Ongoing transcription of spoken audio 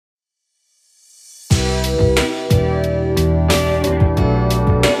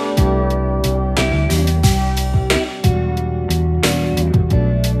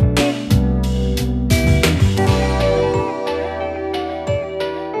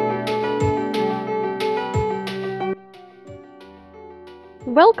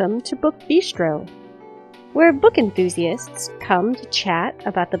Welcome to Book Bistro, where book enthusiasts come to chat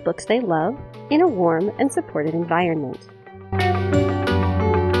about the books they love in a warm and supportive environment.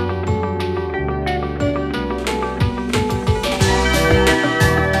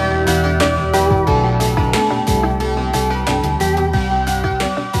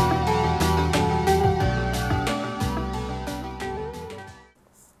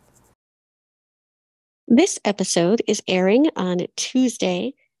 This episode is airing on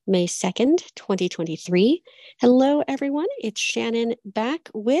Tuesday, May 2nd, 2023. Hello, everyone. It's Shannon back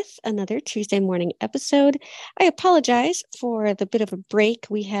with another Tuesday morning episode. I apologize for the bit of a break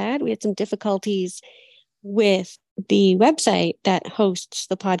we had. We had some difficulties with the website that hosts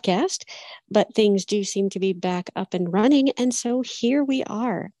the podcast, but things do seem to be back up and running. And so here we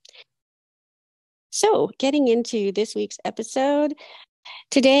are. So getting into this week's episode,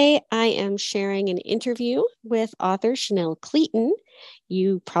 today, I am sharing an interview with author Chanel Cleeton.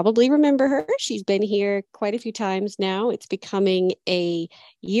 You probably remember her. She's been here quite a few times now. It's becoming a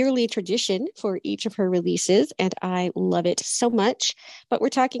yearly tradition for each of her releases, and I love it so much. But we're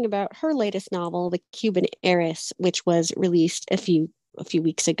talking about her latest novel, The Cuban Heiress, which was released a few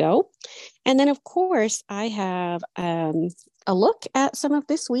weeks ago. And then, of course, I have a look at some of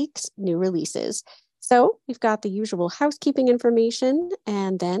this week's new releases. So we've got the usual housekeeping information,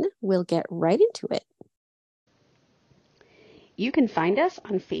 and then we'll get right into it. You can find us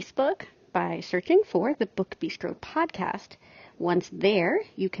on Facebook by searching for the Book Bistro podcast. Once there,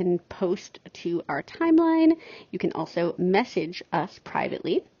 you can post to our timeline. You can also message us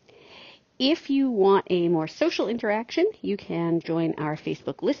privately. If you want a more social interaction, you can join our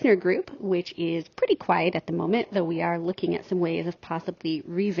Facebook listener group, which is pretty quiet at the moment, though we are looking at some ways of possibly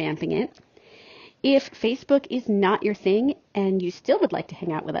revamping it. If Facebook is not your thing and you still would like to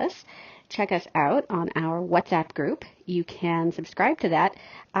hang out with us, check us out on our WhatsApp group. You can subscribe to that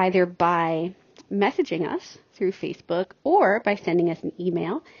either by messaging us through Facebook or by sending us an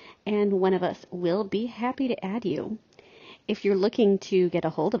email, and one of us will be happy to add you. If you're looking to get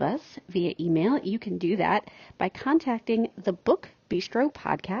a hold of us via email, you can do that by contacting the Book Bistro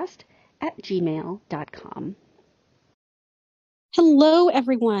podcast at gmail.com. Hello,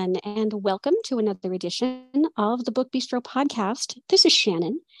 everyone, and welcome to another edition of the Book Bistro podcast. This is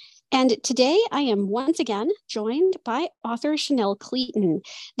Shannon, and today I am once again joined by author Chanel Cleeton.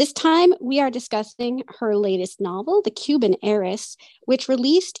 This time we are discussing her latest novel, The Cuban Heiress, which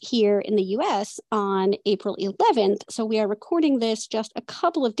released here in the U.S. on April 11th, so we are recording this just a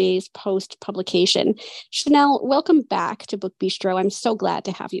couple of days post-publication. Chanel, welcome back to Book Bistro. I'm so glad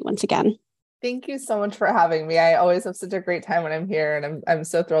to have you once again. Thank you so much for having me. I always have such a great time when I'm here, and I'm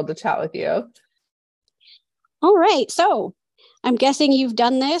so thrilled to chat with you. All right. So I'm guessing you've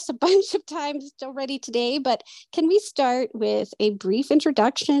done this a bunch of times already today, but can we start with a brief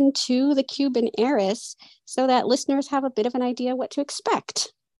introduction to The Cuban Heiress so that listeners have a bit of an idea what to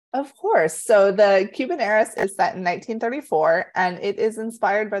expect? Of course. So The Cuban Heiress is set in 1934, and it is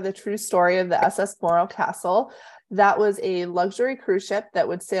inspired by the true story of the SS Morro Castle. That was a luxury cruise ship that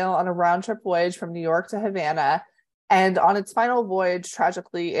would sail on a round-trip voyage from New York to Havana. And on its final voyage,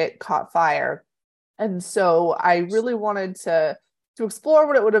 tragically, it caught fire. And so I really wanted to explore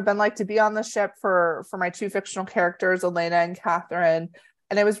what it would have been like to be on the ship for my two fictional characters, Elena and Catherine.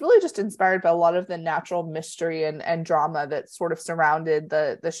 And I was really just inspired by a lot of the natural mystery and drama that sort of surrounded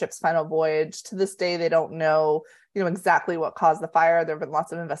the ship's final voyage. To this day, they don't know, exactly what caused the fire. There have been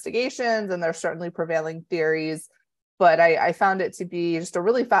lots of investigations, and there's certainly prevailing theories. But I found it to be just a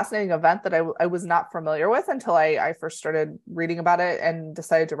really fascinating event that I was not familiar with until I first started reading about it and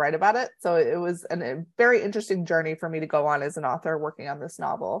decided to write about it. So it was a very interesting journey for me to go on as an author working on this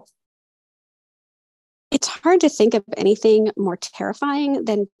novel. It's hard to think of anything more terrifying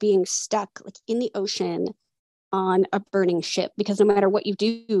than being stuck in the ocean on a burning ship, because no matter what you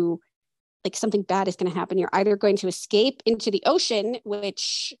do, something bad is going to happen. You're either going to escape into the ocean,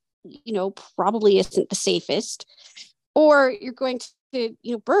 which, probably isn't the safest, or you're going to,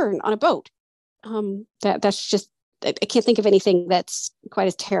 burn on a boat. That's just, I can't think of anything that's quite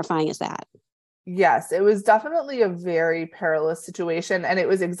as terrifying as that. Yes, it was definitely a very perilous situation, and it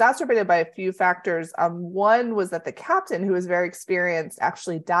was exacerbated by a few factors. One was that the captain, who was very experienced,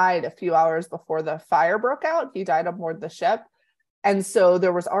 actually died a few hours before the fire broke out. He died aboard the ship. And so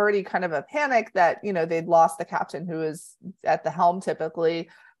there was already kind of a panic that, they'd lost the captain who was at the helm typically.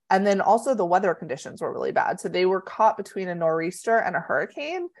 And then also the weather conditions were really bad. So they were caught between a nor'easter and a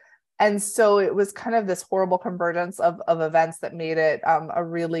hurricane. And so it was kind of this horrible convergence of events that made it a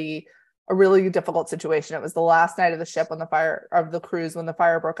really difficult situation. It was the last night of the ship when the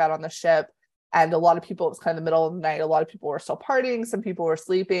fire broke out on the ship. And a lot of people, it was kind of the middle of the night. A lot of people were still partying. Some people were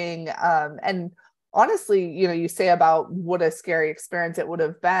sleeping. And honestly, you say about what a scary experience it would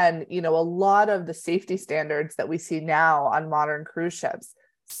have been, a lot of the safety standards that we see now on modern cruise ships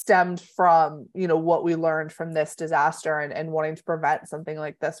stemmed from, what we learned from this disaster and wanting to prevent something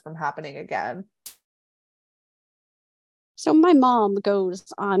like this from happening again. So my mom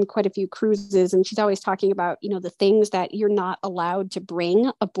goes on quite a few cruises and she's always talking about, the things that you're not allowed to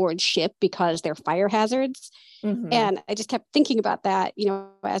bring aboard ship because they're fire hazards. Mm-hmm. And I just kept thinking about that,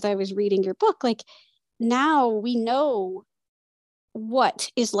 as I was reading your book, like now we know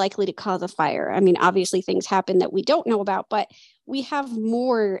what is likely to cause a fire. I mean, obviously things happen that we don't know about, but we have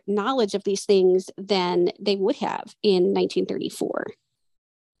more knowledge of these things than they would have in 1934.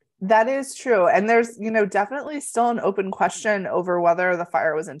 That is true. And there's, definitely still an open question over whether the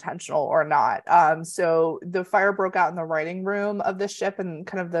fire was intentional or not. So the fire broke out in the writing room of the ship in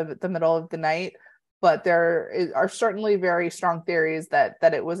kind of the middle of the night, but are certainly very strong theories that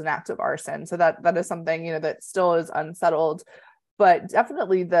it was an act of arson. So that is something, that still is unsettled. But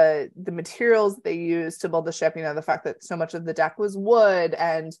definitely the materials they used to build the ship, the fact that so much of the deck was wood,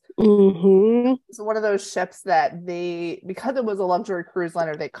 and Mm-hmm. it's one of those ships that because it was a luxury cruise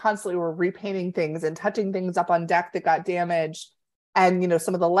liner, they constantly were repainting things and touching things up on deck that got damaged. And,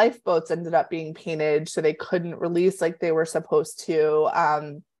 some of the lifeboats ended up being painted so they couldn't release like they were supposed to.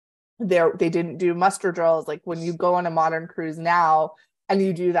 They didn't do muster drills. Like when you go on a modern cruise now, and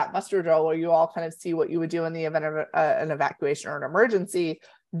you do that muster drill where you all kind of see what you would do in the event of an evacuation or an emergency,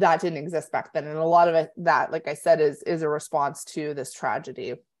 that didn't exist back then. And a lot of it, that, like I said, is a response to this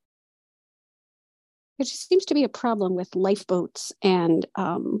tragedy. There just seems to be a problem with lifeboats and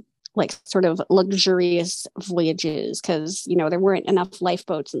like sort of luxurious voyages because, there weren't enough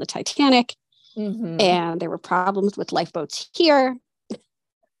lifeboats in the Titanic, Mm-hmm. and there were problems with lifeboats here.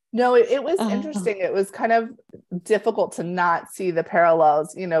 No, it was Uh, interesting. It was kind of difficult to not see the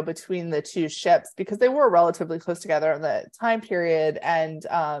parallels, between the two ships because they were relatively close together in the time period. And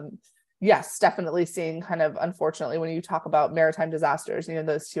yes, definitely seeing kind of, unfortunately, when you talk about maritime disasters,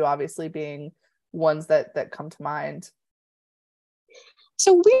 those two obviously being ones that come to mind.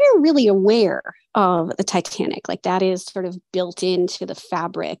 so we're really aware of the Titanic, like that is sort of built into the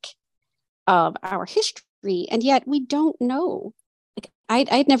fabric of our history, and yet we don't know. Like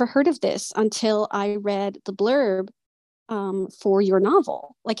I'd never heard of this until I read the blurb for your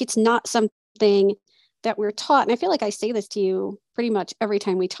novel. Like it's not something that we're taught. And I feel like I say this to you pretty much every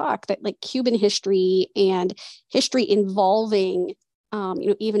time we talk, that like Cuban history and history involving,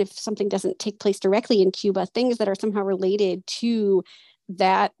 even if something doesn't take place directly in Cuba, things that are somehow related to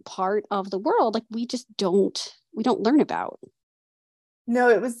that part of the world, like we don't learn about. No,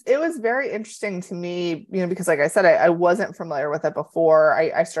 it was very interesting to me, because like I said, I wasn't familiar with it before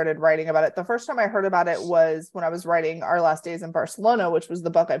I started writing about it. The first time I heard about it was when I was writing Our Last Days in Barcelona, which was the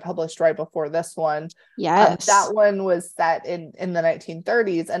book I published right before this one. Yes. That one was set in the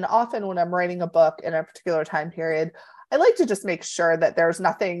 1930s. And often when I'm writing a book in a particular time period, I like to just make sure that there's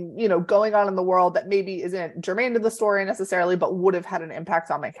nothing, going on in the world that maybe isn't germane to the story necessarily, but would have had an impact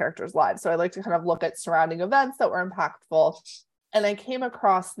on my characters' lives. So I like to kind of look at surrounding events that were impactful, and I came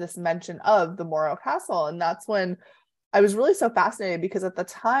across this mention of the Morro Castle. And that's when I was really so fascinated because at the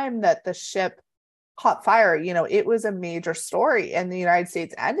time that the ship caught fire, it was a major story in the United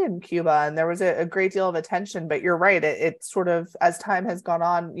States and in Cuba. And there was a great deal of attention. But you're right, it sort of, as time has gone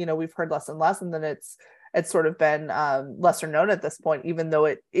on, we've heard less and less. And then it's sort of been lesser known at this point, even though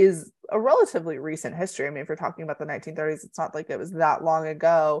it is a relatively recent history. I mean, if you're talking about the 1930s, it's not like it was that long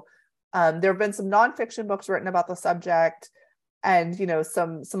ago. There have been some nonfiction books written about the subject, and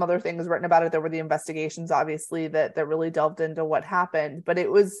some other things written about it. There were the investigations, obviously, that really delved into what happened. But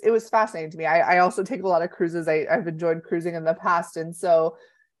it was fascinating to me. I also take a lot of cruises. I've enjoyed cruising in the past, and so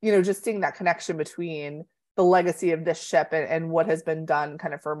just seeing that connection between the legacy of this ship and what has been done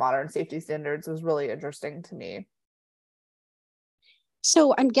kind of for modern safety standards was really interesting to me.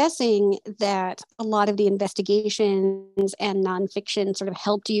 So I'm guessing that a lot of the investigations and nonfiction sort of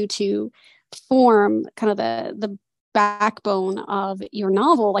helped you to form kind of the backbone of your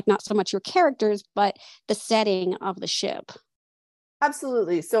novel, like not so much your characters, but the setting of the ship.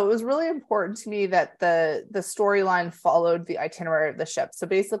 Absolutely. So it was really important to me that the storyline followed the itinerary of the ship. So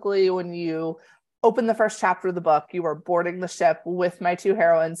basically, when you open the first chapter of the book, you are boarding the ship with my two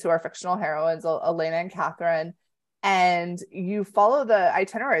heroines, who are fictional heroines, Elena and Catherine, and you follow the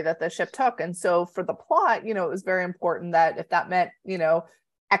itinerary that the ship took. And so for the plot, it was very important that if that meant,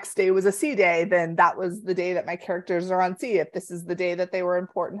 X day was a sea day, then that was the day that my characters are on sea. If this is the day that they were in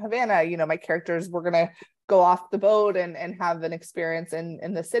port in Havana, my characters were going to go off the boat and have an experience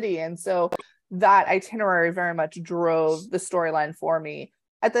in the city. And so that itinerary very much drove the storyline for me.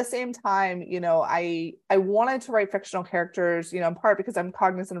 At the same time, I wanted to write fictional characters, in part because I'm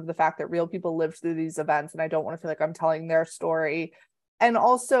cognizant of the fact that real people lived through these events and I don't want to feel like I'm telling their story. And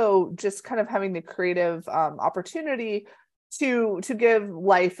also just kind of having the creative opportunity to give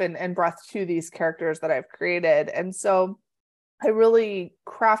life and breath to these characters that I've created. And so I really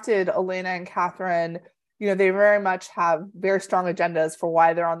crafted Elena and Catherine. They very much have very strong agendas for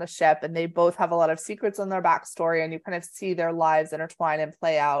why they're on the ship, and they both have a lot of secrets on their backstory, and you kind of see their lives intertwine and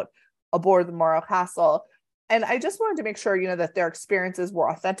play out aboard the Morrow Castle. And I just wanted to make sure, that their experiences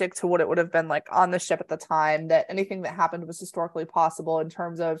were authentic to what it would have been like on the ship at the time, that anything that happened was historically possible in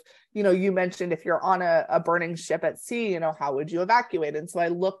terms of, you mentioned if you're on a burning ship at sea, how would you evacuate? And so I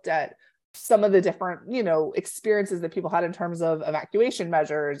looked at some of the different, experiences that people had in terms of evacuation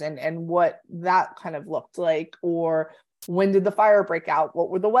measures and what that kind of looked like, or when did the fire break out? What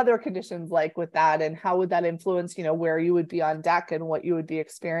were the weather conditions like with that? And how would that influence, where you would be on deck and what you would be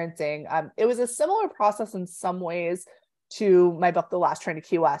experiencing? It was a similar process in some ways to my book, The Last Train to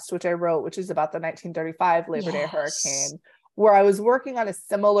Key West, which I wrote, which is about the 1935 Labor Day hurricane, where I was working on a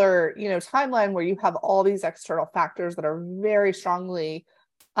similar, timeline where you have all these external factors that are very strongly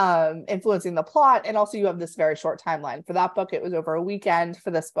influencing the plot. And also you have this very short timeline. For that book, it was over a weekend. For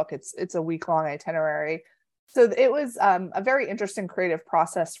this book, it's a week-long itinerary. So it was a very interesting creative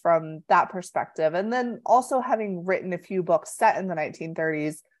process from that perspective. And then also having written a few books set in the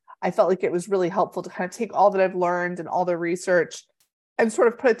 1930s, I felt like it was really helpful to kind of take all that I've learned and all the research and sort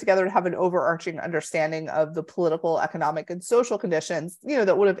of put it together to have an overarching understanding of the political, economic, and social conditions,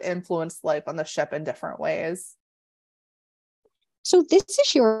 that would have influenced life on the ship in different ways. So this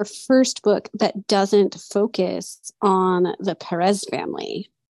is your first book that doesn't focus on the Perez family.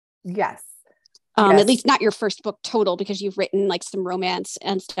 Yes. At least not your first book total, because you've written like some romance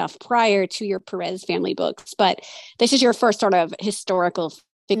and stuff prior to your Perez family books. But this is your first sort of historical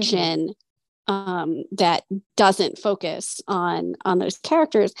fiction that doesn't focus on those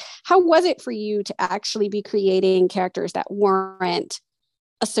characters. How was it for you to actually be creating characters that weren't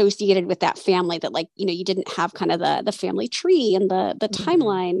associated with that family, that like, you didn't have kind of the family tree and the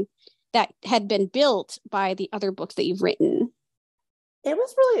timeline that had been built by the other books that you've written? It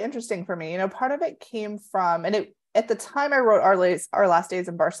was really interesting for me. Part of it came from, and at the time I wrote Our Last Days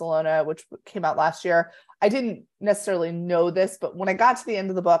in Barcelona, which came out last year, I didn't necessarily know this, but when I got to the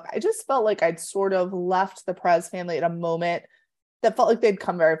end of the book, I just felt like I'd sort of left the Perez family at a moment that felt like they'd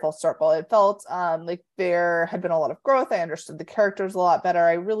come very full circle. It felt like there had been a lot of growth. I understood the characters a lot better.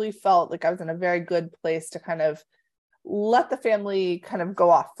 I really felt like I was in a very good place to kind of let the family kind of go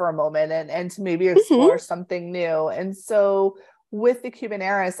off for a moment and to maybe explore something new. And so with the Cuban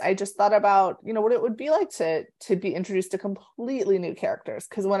heiress, I just thought about, what it would be like to be introduced to completely new characters.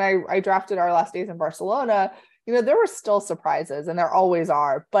 Because when I drafted Our Last Days in Barcelona, there were still surprises, and there always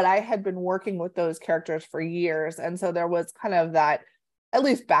are, but I had been working with those characters for years. And so there was kind of that, at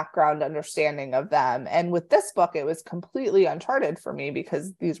least background understanding of them. And with this book, it was completely uncharted for me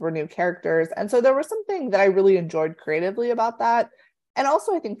because these were new characters. And so there was something that I really enjoyed creatively about that. And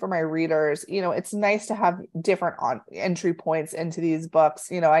also, I think for my readers, it's nice to have different entry points into these books.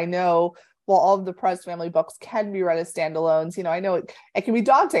 I know while all of the Perez family books can be read as standalones, I know it can be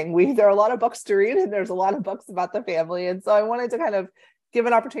daunting. There are a lot of books to read, and there's a lot of books about the family. And so I wanted to kind of give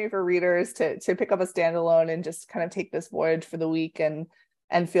an opportunity for readers to pick up a standalone and just kind of take this voyage for the week and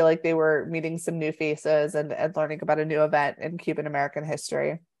feel like they were meeting some new faces and learning about a new event in Cuban American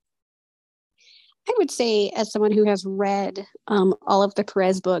history. I would say, as someone who has read all of the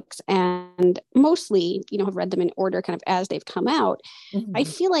Perez books and mostly, have read them in order kind of as they've come out, I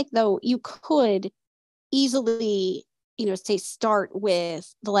feel like, though, you could easily, say start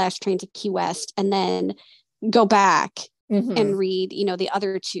with The Last Train to Key West and then go back and read, the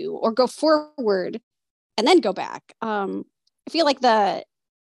other two, or go forward and then go back. I feel like the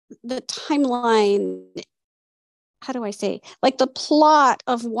timeline, how do I say, like the plot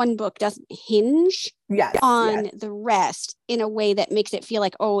of one book doesn't hinge on the rest in a way that makes it feel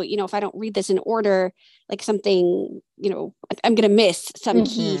like, if I don't read this in order, like something, I'm going to miss some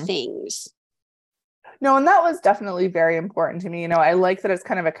key things. No, and that was definitely very important to me. I like that it's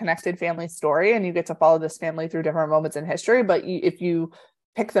kind of a connected family story and you get to follow this family through different moments in history. But if you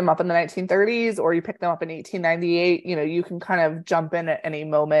pick them up in the 1930s or you pick them up in 1898, you can kind of jump in at any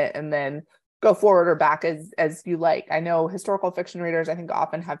moment and then go forward or back as you like. I know historical fiction readers, I think,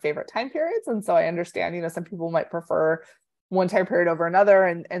 often have favorite time periods. And so I understand, some people might prefer one time period over another.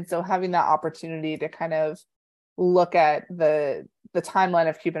 And so having that opportunity to kind of look at the timeline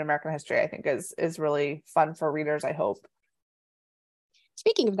of Cuban American history, I think is really fun for readers, I hope.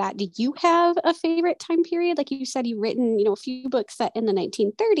 Speaking of that, do you have a favorite time period? Like you said, you've written, a few books set in the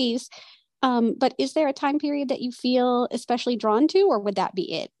 1930s. But is there a time period that you feel especially drawn to, or would that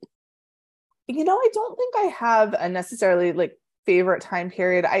be it? I don't think I have a necessarily like favorite time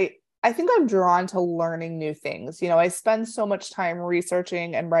period. I think I'm drawn to learning new things. I spend so much time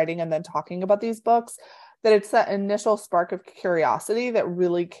researching and writing and then talking about these books that it's that initial spark of curiosity that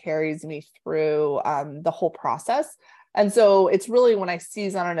really carries me through the whole process. And so it's really when I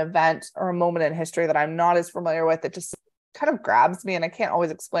seize on an event or a moment in history that I'm not as familiar with, it just kind of grabs me, and I can't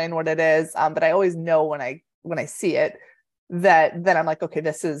always explain what it is, but I always know when I see it that then I'm like, okay,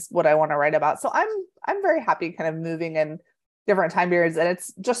 this is what I want to write about. So I'm very happy kind of moving in different time periods, and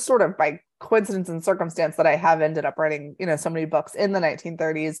it's just sort of by coincidence and circumstance that I have ended up writing so many books in the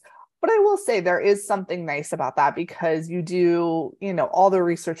 1930s. But I will say there is something nice about that, because you do, all the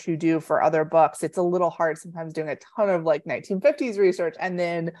research you do for other books, it's a little hard sometimes doing a ton of like 1950s research and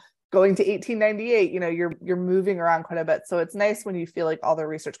then going to 1898, you're moving around quite a bit. So it's nice when you feel like all the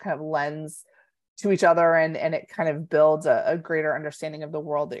research kind of lends to each other, and it kind of builds a greater understanding of the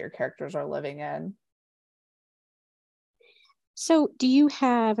world that your characters are living in. So, do you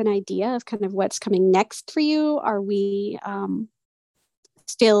have an idea of kind of what's coming next for you? Are we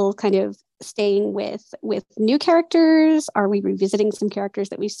still kind of staying with new characters? Are we revisiting some characters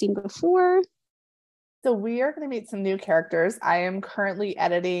that we've seen before? So we are going to meet some new characters. I am currently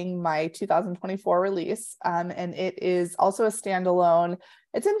editing my 2024 release, and it is also a standalone.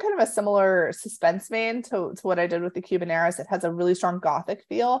 It's in kind of a similar suspense vein to what I did with the Cuban Heiress. It has a really strong Gothic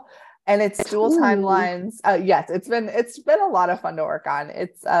feel, and it's dual Ooh. timelines. Yes, it's been a lot of fun to work on.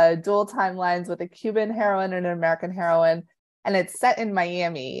 It's dual timelines with a Cuban heroine and an American heroine, and it's set in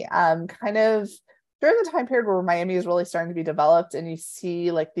Miami, kind of during the time period where Miami is really starting to be developed, and you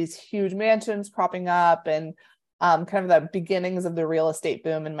see like these huge mansions cropping up, and kind of the beginnings of the real estate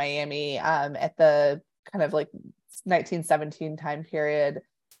boom in Miami at the kind of like 1917 time period.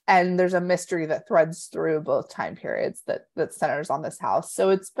 And there's a mystery that threads through both time periods that centers on this house. So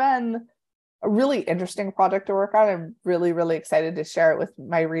it's been a really interesting project to work on. I'm really, really excited to share it with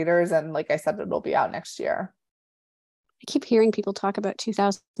my readers. And like I said, it'll be out next year. I keep hearing people talk about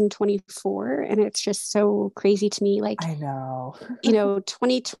 2024, and it's just so crazy to me. Like, I know.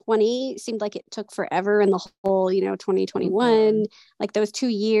 2020 seemed like it took forever, and the whole, 2021, Mm-hmm. like those 2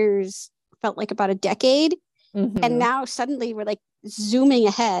 years felt like about a decade. And Mm-hmm. now suddenly we're like zooming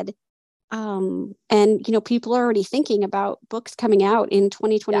ahead. And, people are already thinking about books coming out in Yes.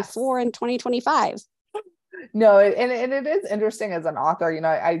 2024 and 2025. No, and it is interesting as an author.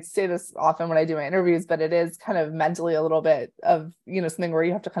 I say this often when I do my interviews, but it is kind of mentally a little bit of, something where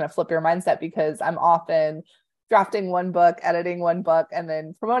you have to kind of flip your mindset, because I'm often drafting one book, editing one book, and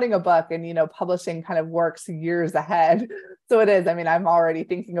then promoting a book, and, publishing kind of works years ahead. So it is, I mean, I'm already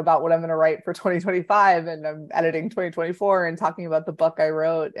thinking about what I'm going to write for 2025, and I'm editing 2024 and talking about the book I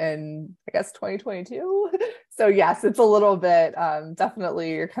wrote in, I guess, 2022. So yes, it's a little bit,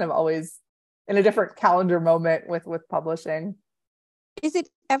 definitely you're kind of always in a different calendar moment with publishing. Is it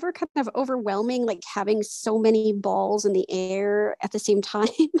ever kind of overwhelming, like having so many balls in the air at the same time?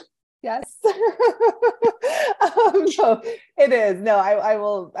 Yes. No, it is. No, I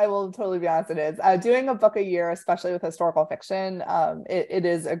will totally be honest, it is. Doing a book a year, especially with historical fiction, it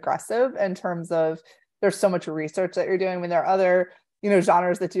is aggressive in terms of there's so much research that you're doing. I mean, there are other,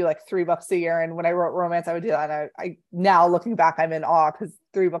 genres that do like 3 books a year. And when I wrote romance, I would do that. And I now looking back, I'm in awe, because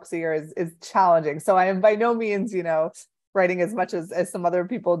 3 books a year is challenging. So I am by no means, writing as much as some other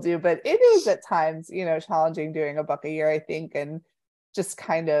people do, but it is at times, challenging doing a book a year, I think, and just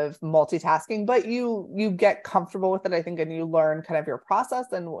kind of multitasking, but you get comfortable with it, I think, and you learn kind of your process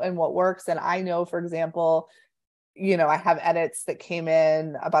and what works. And I know, for example, I have edits that came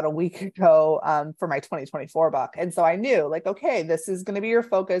in about a week ago for my 2024 book. And so I knew, like, okay, this is going to be your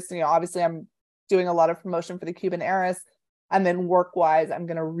focus. Obviously I'm doing a lot of promotion for the Cuban Heiress. And then work-wise, I'm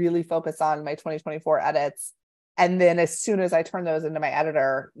going to really focus on my 2024 edits. And then as soon as I turn those into my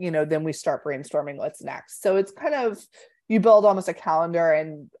editor, then we start brainstorming what's next. So it's kind of, you build almost a calendar,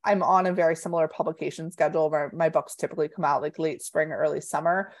 and I'm on a very similar publication schedule where my books typically come out like late spring or early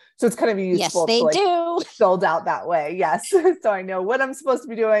summer. So it's kind of Yes, useful to they like do. build out that way. Yes. So I know what I'm supposed to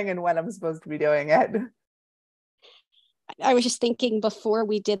be doing and when I'm supposed to be doing it. I was just thinking before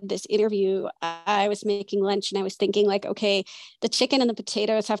we did this interview, I was making lunch and I was thinking, like, okay, the chicken and the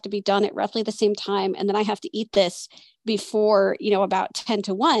potatoes have to be done at roughly the same time. And then I have to eat this before, about 10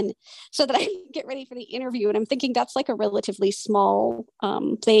 to 1 so that I can get ready for the interview. And I'm thinking that's like a relatively small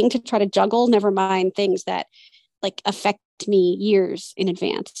thing to try to juggle, never mind things that like affect me years in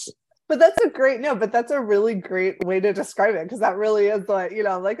advance. But that's a really great way to describe it, because that really is like,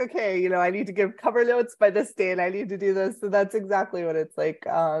 like, okay, I need to give cover notes by this date, I need to do this. So that's exactly what it's like.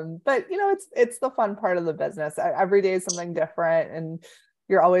 But it's the fun part of the business. Every day is something different, and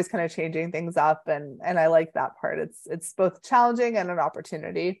you're always kind of changing things up, and I like that part. It's both challenging and an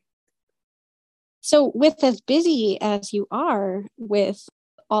opportunity. So, with as busy as you are with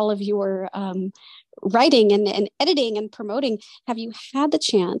all of your writing and editing and promoting, have you had the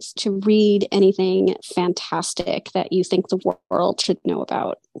chance to read anything fantastic that you think the world should know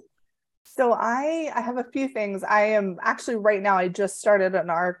about? So I have a few things. I am actually right now, I just started an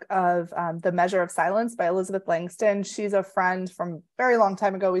arc of The Measure of Silence by Elizabeth Langston. She's a friend from a very long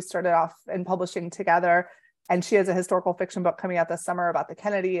time ago. We started off in publishing together, and she has a historical fiction book coming out this summer about the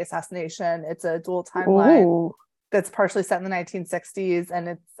Kennedy assassination. It's a dual timeline Oh, that's partially set in the 1960s,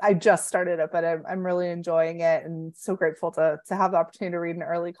 and I just started it, but I'm really enjoying it, and so grateful to have the opportunity to read an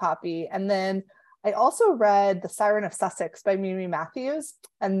early copy. And then I also read The Siren of Sussex by Mimi Matthews,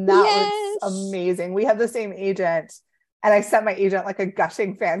 and that was yes. amazing. We have the same agent, and I sent my agent like a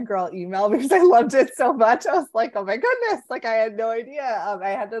gushing fangirl email because I loved it so much. I was like, oh my goodness, like I had no idea. I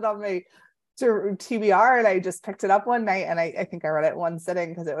had it on my TBR, and I just picked it up one night, and I think I read it one sitting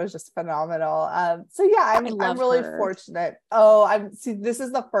because it was just phenomenal. So yeah, I I'm love really her. fortunate. Oh, this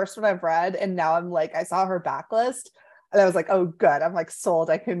is the first one I've read, and now I'm like, I saw her backlist, and I was like, oh good, I'm like sold.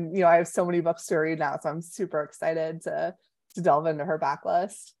 I can, I have so many books to read now, so I'm super excited to delve into her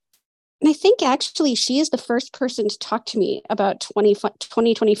backlist. And I think actually she is the first person to talk to me about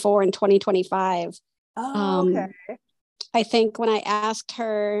 2024 and 2025. Oh, okay. Um, I think when I asked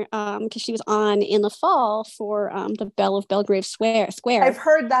her, because she was on in the fall for the Belle of Belgrave I've Square.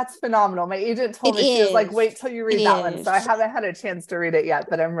 heard that's phenomenal. My agent told It me, she was like, is. wait till you It read that one. So I is. haven't had a chance to read it yet,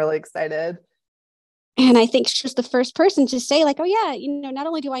 but I'm really excited. And I think she was the first person to say, like, oh, yeah, not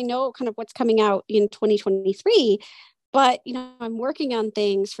only do I know kind of what's coming out in 2023, but, I'm working on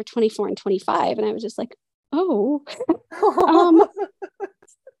things for 24 and 25. And I was just like, oh, um,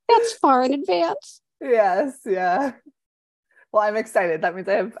 that's far in advance. Yes, yeah. Well, I'm excited. That means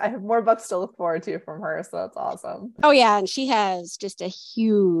I have more books to look forward to from her, so that's awesome. Oh, yeah. And she has just a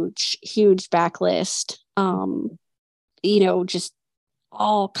huge, huge backlist. Just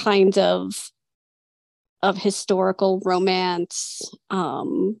all kinds of historical romance,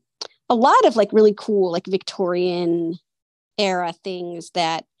 a lot of like really cool like Victorian era things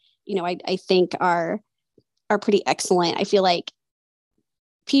that I think are pretty excellent. I feel like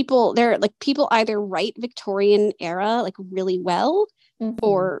people either write Victorian era like really well Mm-hmm.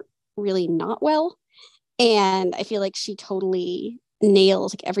 or really not well, and I feel like she totally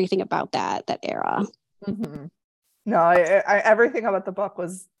nails like everything about that era. Mm-hmm. No, everything about the book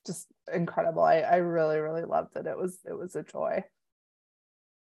was just incredible. I really, really loved it. It was a joy.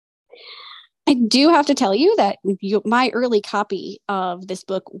 I do have to tell you that my early copy of this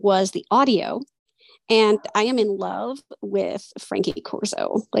book was the audio, and I am in love with Frankie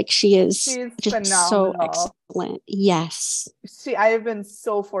Corso. Like she is She's just so phenomenal. excellent. Yes. I have been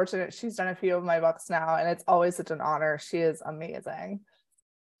so fortunate. She's done a few of my books now, and it's always such an honor. She is amazing.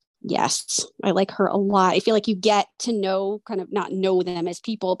 Yes, I like her a lot. I feel like you get to know, kind of not know them as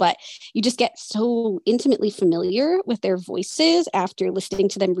people, but you just get so intimately familiar with their voices after listening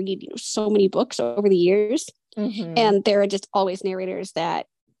to them read, so many books over the years. Mm-hmm. And there are just always narrators that,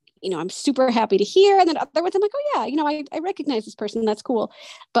 I'm super happy to hear. And then other ones I'm like, oh yeah, I recognize this person. That's cool.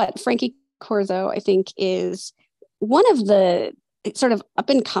 But Frankie Corzo, I think, is one of the sort of up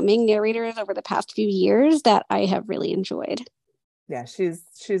and coming narrators over the past few years that I have really enjoyed. Yeah,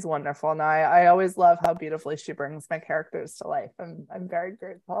 she's wonderful. Now I always love how beautifully she brings my characters to life. I'm very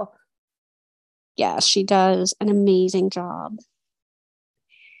grateful. Yeah, she does an amazing job.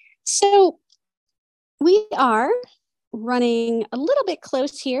 So we are running a little bit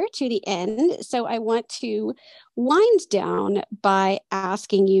close here to the end. So I want to wind down by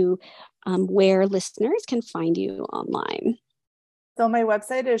asking you where listeners can find you online. So my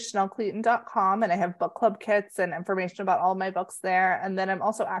website is chanelcleeton.com, and I have book club kits and information about all my books there. And then I'm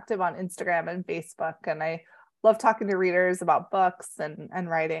also active on Instagram and Facebook, and I love talking to readers about books and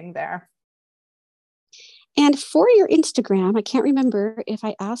writing there. And for your Instagram, I can't remember if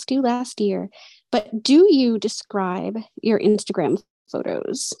I asked you last year, but do you describe your Instagram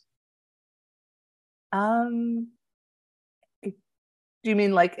photos? Um, do you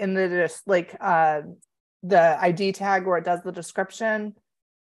mean like in the just like the ID tag where it does the description?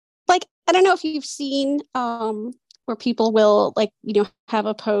 Like, I don't know if you've seen where people will like, have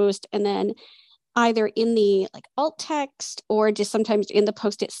a post and then either in the like alt text or just sometimes in the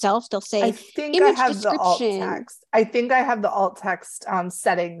post itself, they'll I say think I image have the alt description. text. I think I have the alt text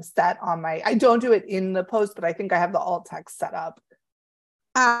settings set on my, I don't do it in the post, but I think I have the alt text set up.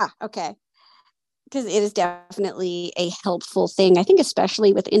 Ah, okay. Because it is definitely a helpful thing. I think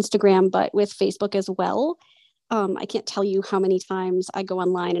especially with Instagram, but with Facebook as well. I can't tell you how many times I go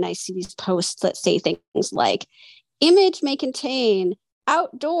online and I see these posts that say things like image may contain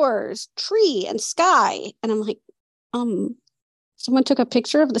outdoors, tree, and sky. And I'm like, um, someone took a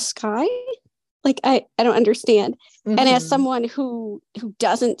picture of the sky? Like I don't understand. And as Mm-hmm. someone who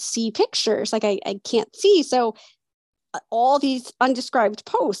doesn't see pictures, like I can't see. So all these undescribed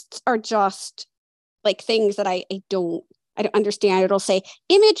posts are just like things that I don't understand. It'll say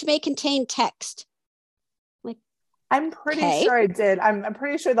image may contain text. Like, I'm pretty okay. sure I did. I'm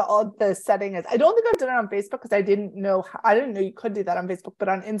pretty sure the setting is. I don't think I've done it on Facebook because I didn't know you could do that on Facebook, but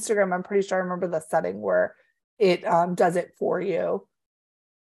on Instagram, I'm pretty sure I remember the setting where it does it for you.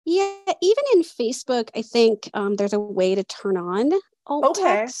 Yeah, even in Facebook, I think there's a way to turn on alt Okay,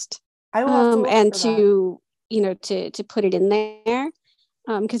 text I will have to look and for that. to put it in there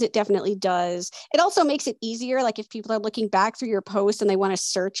because it definitely does. It also makes it easier. Like if people are looking back through your post and they want to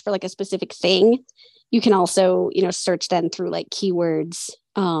search for like a specific thing, you can also search then through like keywords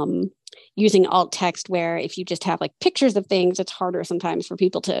using alt text. Where if you just have like pictures of things, it's harder sometimes for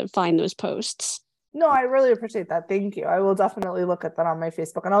people to find those posts. No, I really appreciate that. Thank you. I will definitely look at that on my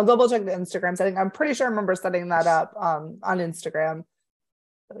Facebook and I'll double check the Instagram setting. I'm pretty sure I remember setting that up on Instagram.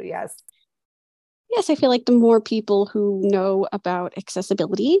 So yes. Yes, I feel like the more people who know about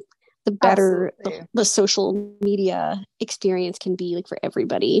accessibility, the better Absolutely. the social media experience can be like for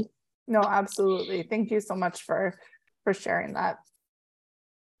everybody. No, absolutely. Thank you so much for sharing that.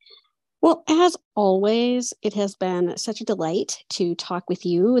 Well, as always, it has been such a delight to talk with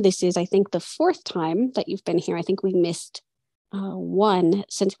you. This is, I think, the fourth time that you've been here. I think we missed one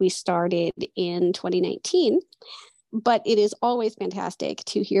since we started in 2019. But it is always fantastic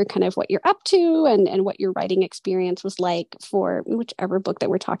to hear kind of what you're up to and what your writing experience was like for whichever book that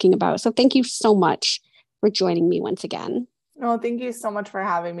we're talking about. So thank you so much for joining me once again. No, thank you so much for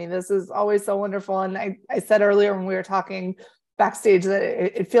having me. This is always so wonderful. And I said earlier when we were talking backstage that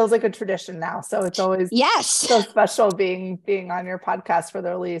it feels like a tradition now. So it's always Yes. so special being on your podcast for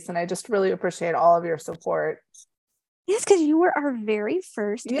the release. And I just really appreciate all of your support. Yes, because you were our very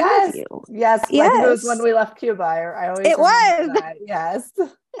first Yes, interview. yes. I think it was when Yes, we left Cuba. I always it remember was. that. Yes.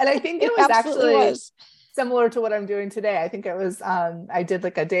 And I think it It was absolutely actually was. similar to what I'm doing today. I think it was I did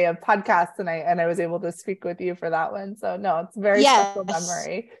like a day of podcasts and I was able to speak with you for that one. So no, it's a very special Yes.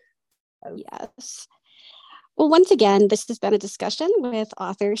 memory. Yes. Well, once again, this has been a discussion with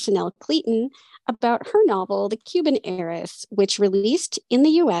author Chanel Cleeton about her novel, The Cuban Heiress, which released in the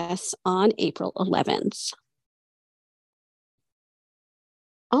US on April 11th.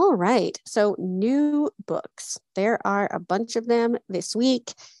 All right. So, new books. There are a bunch of them this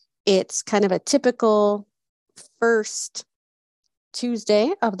week. It's kind of a typical first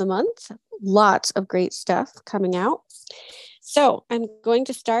Tuesday of the month. Lots of great stuff coming out. So, I'm going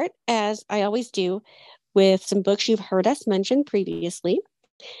to start, as I always do, with some books you've heard us mention previously.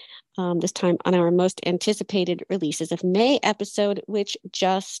 This time on our most anticipated releases of May episode, which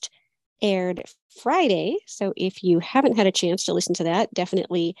just aired Friday. So if you haven't had a chance to listen to that,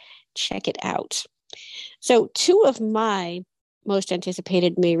 definitely check it out. So, two of my most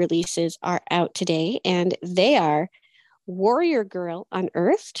anticipated May releases are out today, and they are Warrior Girl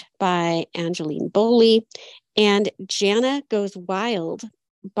Unearthed by Angeline Boley and Jana Goes Wild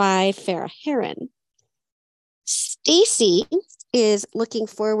by Farah Heron. Stacy is looking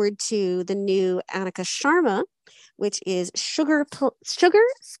forward to the new Annika Sharma, which is Sugar,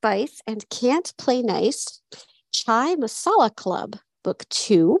 Spice, and Can't Play Nice, Chai Masala Club, Book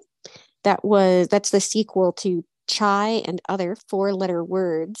 2. That's the sequel to Chai and Other Four-Letter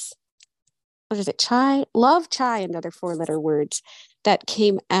Words. What is it? Love Chai and Other Four-Letter Words that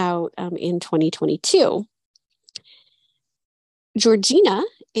came out in 2022. Georgina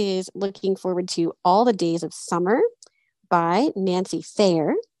is looking forward to All the Days of Summer by Nancy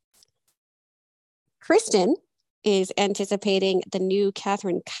Thayer. Kristen is anticipating the new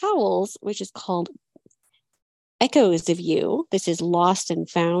Catherine Cowles, which is called Echoes of You. This is Lost and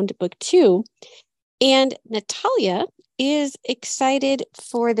Found, Book 2. And Natalia is excited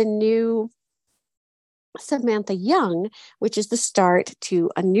for the new Samantha Young, which is the start to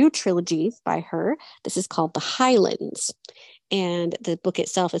a new trilogy by her. This is called The Highlands. And the book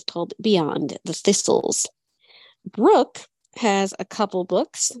itself is called Beyond the Thistles. Brooke has a couple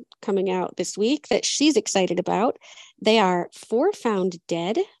books coming out this week that she's excited about. They are For Found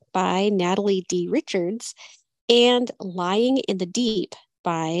Dead by Natalie D. Richards, and Lying in the Deep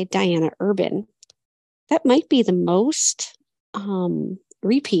by Diana Urban. That might be the most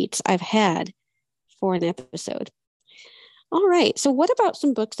repeats I've had for an episode. All right. So, what about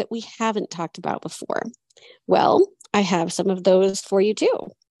some books that we haven't talked about before? Well, I have some of those for you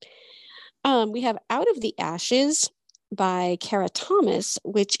too. We have Out of the Ashes by Kara Thomas,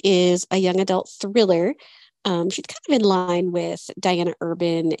 which is a young adult thriller. She's kind of in line with Diana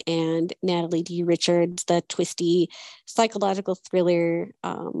Urban and Natalie D. Richards, the twisty psychological thriller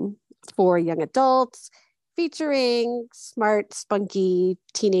for young adults, featuring smart, spunky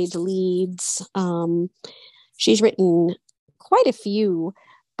teenage leads. She's written quite a few,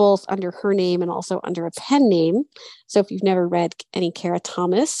 both under her name and also under a pen name. So if you've never read any Kara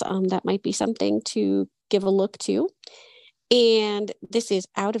Thomas, that might be something to give a look to. And this is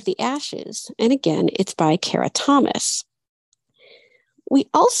Out of the Ashes. And again, it's by Kara Thomas. We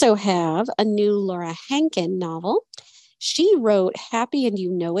also have a new Laura Hankin novel. She wrote Happy and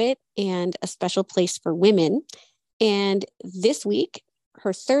You Know It and A Special Place for Women. And this week,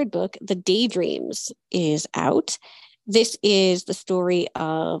 her third book, The Daydreams, is out. This is the story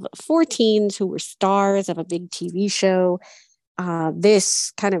of four teens who were stars of a big TV show.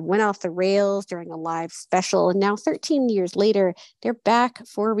 This kind of went off the rails during a live special. And now 13 years later, they're back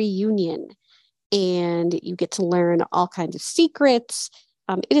for a reunion. And you get to learn all kinds of secrets.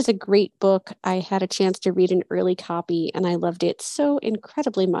 It is a great book. I had a chance to read an early copy and I loved it so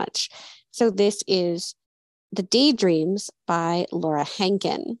incredibly much. So this is The Daydreams by Laura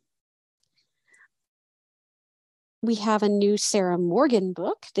Hankin. We have a new Sarah Morgan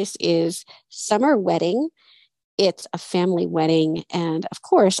book. This is Summer Wedding. It's a family wedding and, of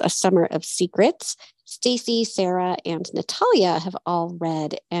course, a summer of secrets. Stacy, Sarah, and Natalia have all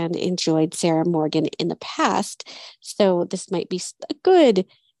read and enjoyed Sarah Morgan in the past. So this might be a good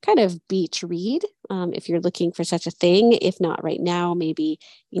kind of beach read if you're looking for such a thing. If not right now, maybe,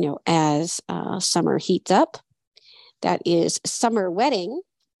 as summer heats up. That is Summer Wedding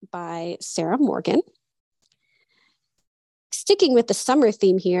by Sarah Morgan. Sticking with the summer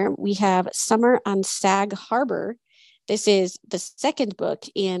theme here, we have Summer on Sag Harbor. This is the second book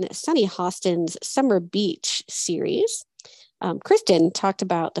in Sunny Hostin's Summer Beach series. Kristen talked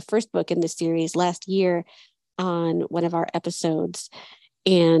about the first book in this series last year on one of our episodes.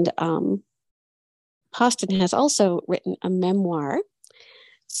 And Hostin has also written a memoir.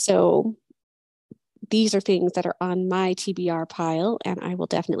 So these are things that are on my TBR pile, and I will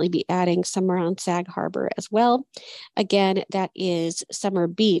definitely be adding Summer on Sag Harbor as well. Again, that is Summer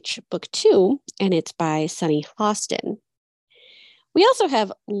Beach, Book 2, and it's by Sunny Hostin. We also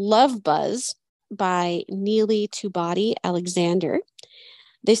have Love Buzz by Neely Tubati Alexander.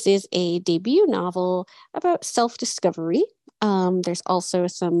 This is a debut novel about self-discovery. There's also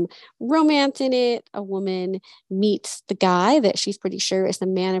some romance in it. A woman meets the guy that she's pretty sure is the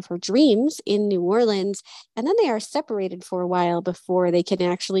man of her dreams in New Orleans, and then they are separated for a while before they can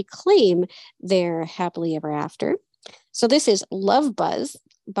actually claim their happily ever after. So this is Love Buzz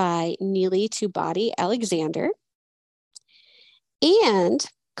by Neely Tubati Alexander. And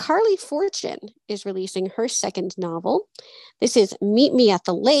Carly Fortune is releasing her second novel. This is Meet Me at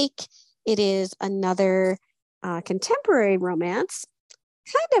the Lake. It is another contemporary romance,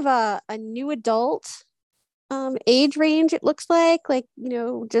 kind of a new adult age range, it looks like,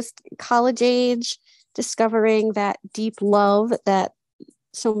 just college age, discovering that deep love that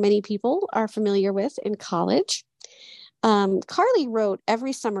so many people are familiar with in college. Carly wrote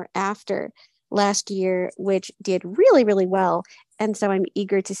Every Summer After last year, which did really, really well. And so I'm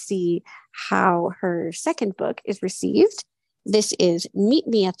eager to see how her second book is received. This is Meet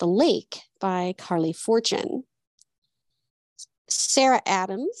Me at the Lake by Carly Fortune. Sarah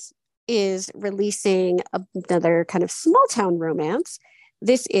Adams is releasing another kind of small town romance.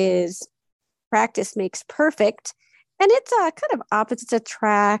 This is Practice Makes Perfect. And it's a kind of opposites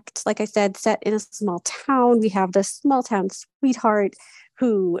attract. Like I said, set in a small town. We have the small town sweetheart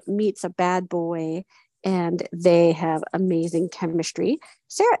who meets a bad boy and they have amazing chemistry.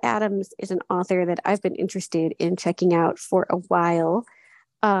 Sarah Adams is an author that I've been interested in checking out for a while.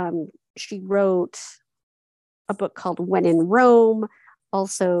 She wrote a book called When in Rome,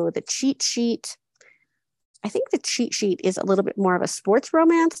 also The Cheat Sheet. I think The Cheat Sheet is a little bit more of a sports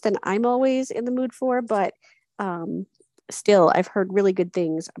romance than I'm always in the mood for, but still, I've heard really good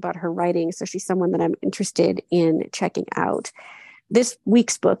things about her writing, so she's someone that I'm interested in checking out. This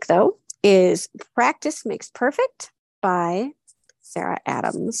week's book, though, is Practice Makes Perfect by Sarah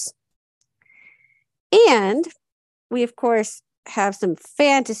Adams. And we, of course, have some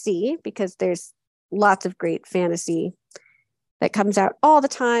fantasy because there's lots of great fantasy that comes out all the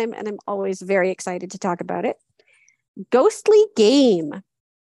time, and I'm always very excited to talk about it. Ghostly Game.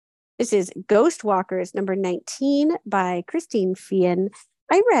 This is Ghost Walkers number 19 by Christine Feehan.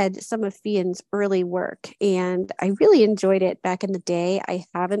 I read some of Feehan's early work and I really enjoyed it back in the day. I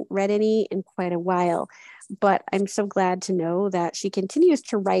haven't read any in quite a while, but I'm so glad to know that she continues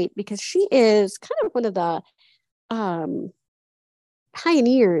to write because she is kind of one of the um,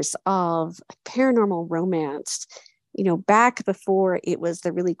 pioneers of paranormal romance. You know, back before it was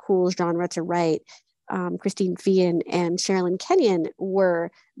the really cool genre to write, Christine Feehan and Sherilyn Kenyon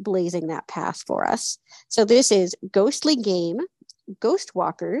were blazing that path for us. So this is Ghostly Game, Ghost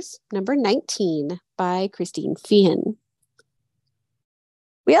Walkers, number 19 by Christine Feehan.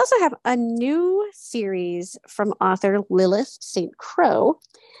 We also have a new series from author Lilith St. Crow.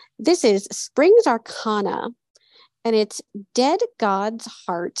 This is Spring's Arcana, and it's Dead God's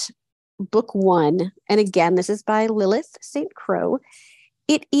Heart, Book 1. And again, this is by Lilith St. Crow.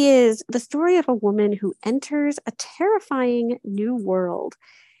 It is the story of a woman who enters a terrifying new world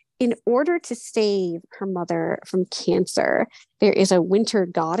in order to save her mother from cancer. There is a winter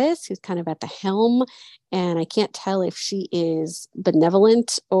goddess who's kind of at the helm, and I can't tell if she is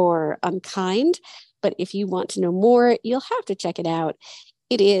benevolent or unkind, but if you want to know more, you'll have to check it out.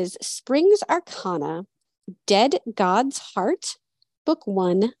 It is Spring's Arcana, Dead God's Heart, Book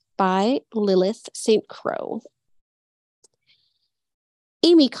 1 by Lilith St. Crow.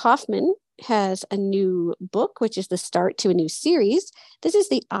 Amy Kaufman has a new book, which is the start to a new series. This is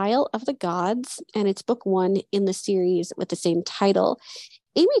The Isle of the Gods, and it's book 1 in the series with the same title.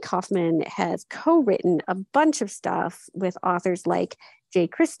 Amy Kaufman has co-written a bunch of stuff with authors like Jay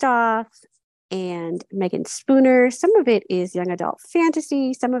Kristoff and Megan Spooner. Some of it is young adult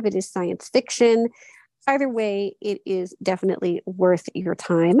fantasy, some of it is science fiction. Either way, it is definitely worth your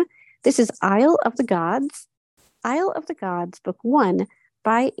time. This is Isle of the Gods, Book 1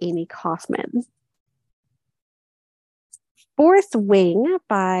 by Amy Kaufman. Fourth Wing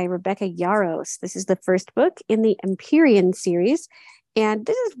by Rebecca Yarros. This is the first book in the Empyrean series. And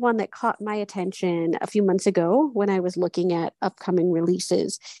this is one that caught my attention a few months ago when I was looking at upcoming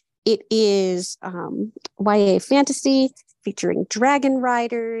releases. It is YA fantasy featuring dragon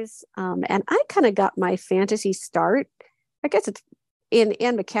riders. And I kind of got my fantasy start. I guess it's in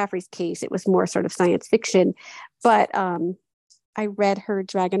Anne McCaffrey's case, it was more sort of science fiction. But I read her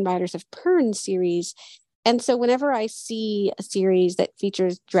Dragon Riders of Pern series. And so whenever I see a series that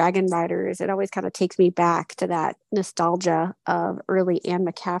features dragon riders, it always kind of takes me back to that nostalgia of early Anne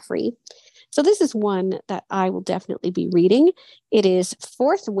McCaffrey. So this is one that I will definitely be reading. It is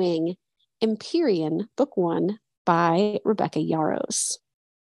Fourth Wing, Empyrean, Book 1 by Rebecca Yarros.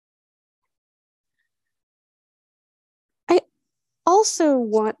 I also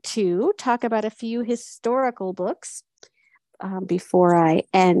want to talk about a few historical books before I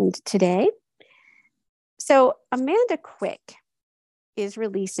end today. So Amanda Quick is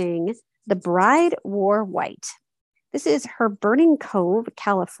releasing The Bride Wore White. This is her Burning Cove,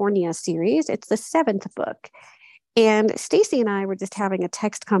 California series. It's the 7th book. And Stacy and I were just having a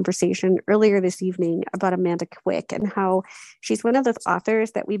text conversation earlier this evening about Amanda Quick and how she's one of those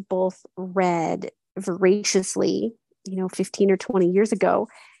authors that we both read voraciously, 15 or 20 years ago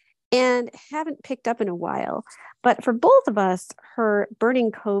and haven't picked up in a while. But for both of us, her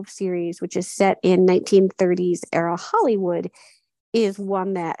Burning Cove series, which is set in 1930s era Hollywood, is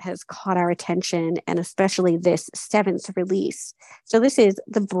one that has caught our attention, and especially this 7th release. So this is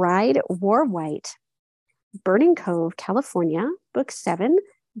The Bride Wore White, Burning Cove, California, Book 7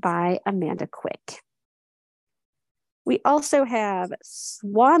 by Amanda Quick. We also have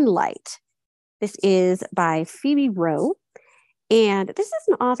Swan Light. This is by Phoebe Rowe. And this is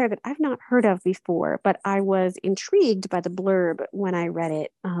an author that I've not heard of before, but I was intrigued by the blurb when I read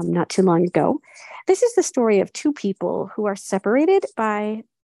it not too long ago. This is the story of two people who are separated by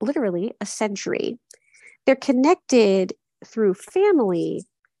literally a century. They're connected through family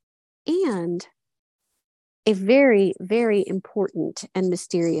and a very, very important and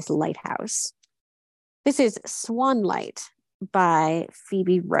mysterious lighthouse. This is Swan Light by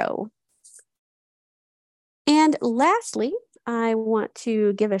Phoebe Rowe. And lastly, I want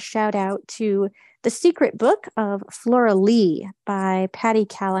to give a shout out to The Secret Book of Flora Lee by Patty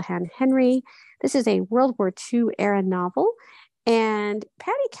Callahan Henry. This is a World War II era novel, and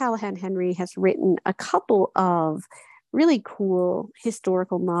Patty Callahan Henry has written a couple of really cool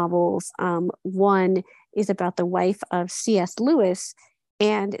historical novels. One is about the wife of C.S. Lewis,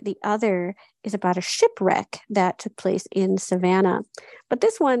 and the other is about a shipwreck that took place in Savannah. But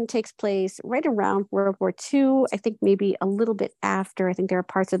this one takes place right around World War II, I think maybe a little bit after. I think there are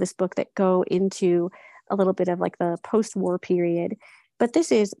parts of this book that go into a little bit of like the post-war period. But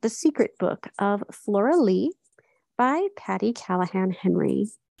this is The Secret Book of Flora Lee by Patty Callahan Henry.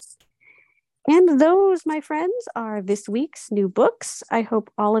 And those, my friends, are this week's new books. I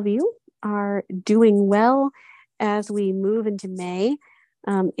hope all of you are doing well as we move into May.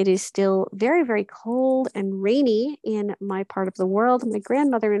 It is still very, very cold and rainy in my part of the world. My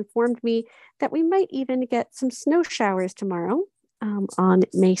grandmother informed me that we might even get some snow showers tomorrow on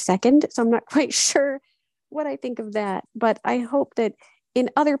May 2nd. So I'm not quite sure what I think of that, but I hope that in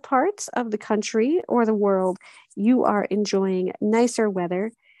other parts of the country or the world, you are enjoying nicer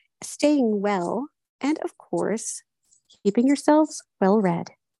weather, staying well, and of course, keeping yourselves well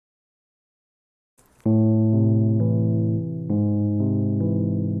read.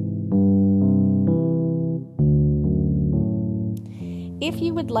 If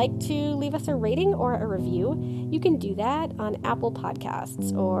you would like to leave us a rating or a review, you can do that on Apple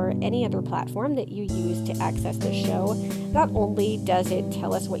Podcasts or any other platform that you use to access the show. Not only does it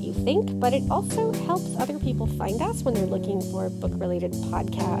tell us what you think, but it also helps other people find us when they're looking for book-related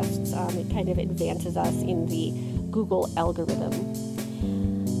podcasts. It kind of advances us in the Google algorithm.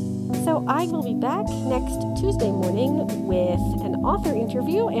 So I will be back next Tuesday morning with an author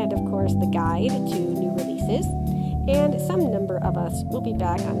interview and, of course, the guide to new releases. And some number of us will be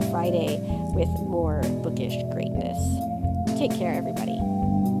back on Friday with more bookish greatness. Take care, everybody.